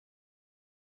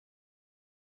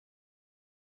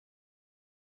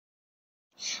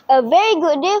A very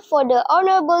good day for the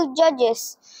honorable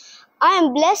judges. I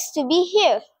am blessed to be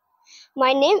here.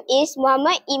 My name is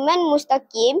Muhammad Iman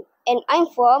Mustaqim and I'm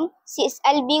from 6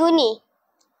 Al-Biruni.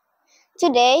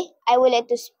 Today, I would like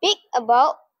to speak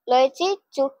about loyalty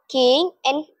to king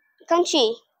and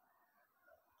country.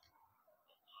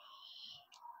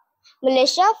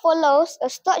 Malaysia follows a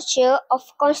structure of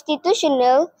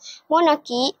constitutional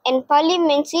monarchy and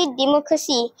parliamentary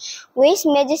democracy, with His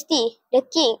Majesty the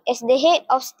King as the head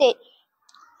of state.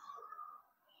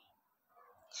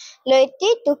 Loyalty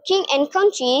to king and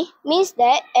country means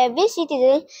that every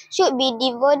citizen should be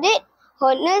devoted,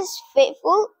 honest,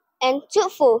 faithful, and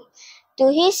truthful to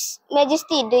His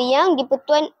Majesty the Yang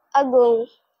di-Pertuan Agong.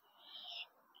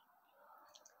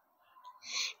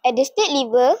 At the state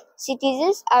level,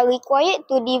 citizens are required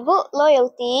to devote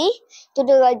loyalty to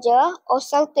the Raja or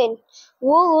Sultan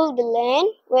who rule the land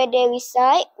where they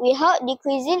reside without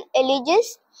decreasing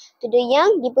allegiance to the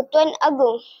Yang di-Pertuan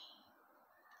Agong.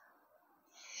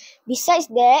 Besides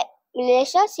that,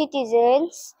 Malaysia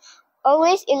citizens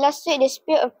always illustrate the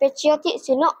spirit of patriotism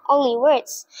to not only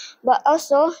words, but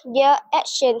also their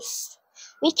actions.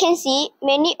 We can see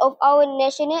many of our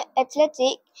national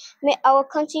athletes make our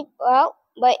country proud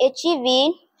by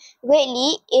achieving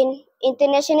greatly in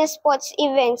international sports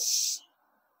events.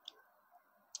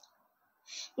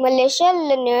 Malaysian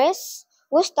learners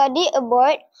who study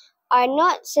abroad are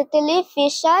not certainly feel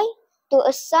shy to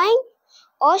assign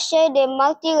or share their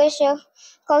multiracial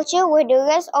culture with the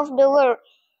rest of the world.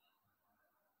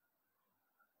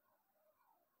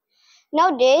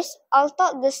 Nowadays,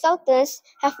 although the sultans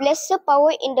have lesser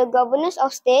power in the governance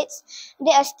of states,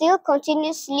 they are still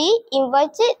continuously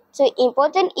invited to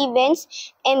important events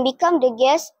and become the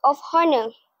guests of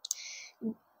honor.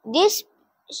 This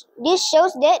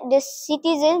shows that the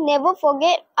citizens never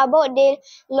forget about their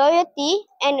loyalty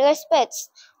and respect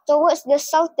towards the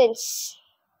sultans.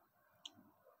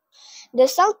 The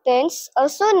sultans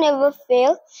also never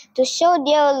fail to show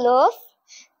their love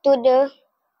to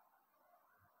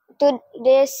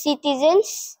the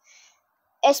citizens,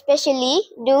 especially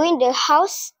during the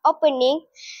house opening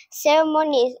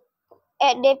ceremonies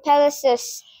at their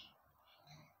palaces.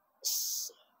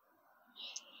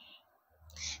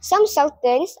 Some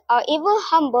sultans are even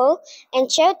humble and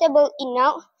charitable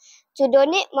enough to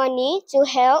donate money to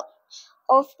help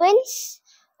orphans,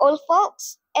 old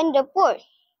folks, and the poor.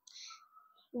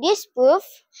 This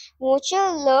proves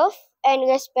mutual love and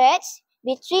respect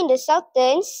between the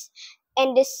sultans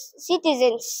and the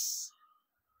citizens.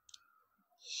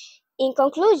 In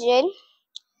conclusion,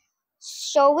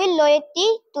 showing loyalty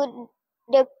to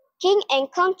the king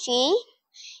and country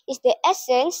is the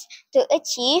essence to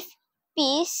achieve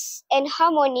peace and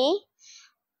harmony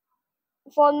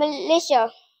for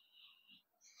Malaysia.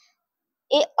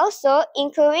 It also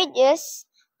encourages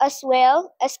as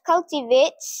well as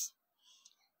cultivates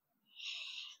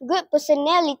good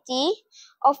personality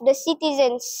of the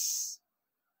citizens,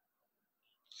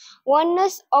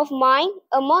 oneness of mind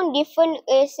among different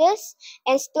races,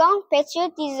 and strong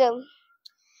patriotism.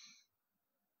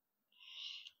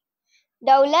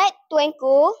 Daulat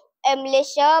tuanku,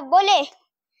 Malaysia boleh.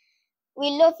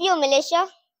 We love you, Malaysia.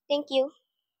 Thank you.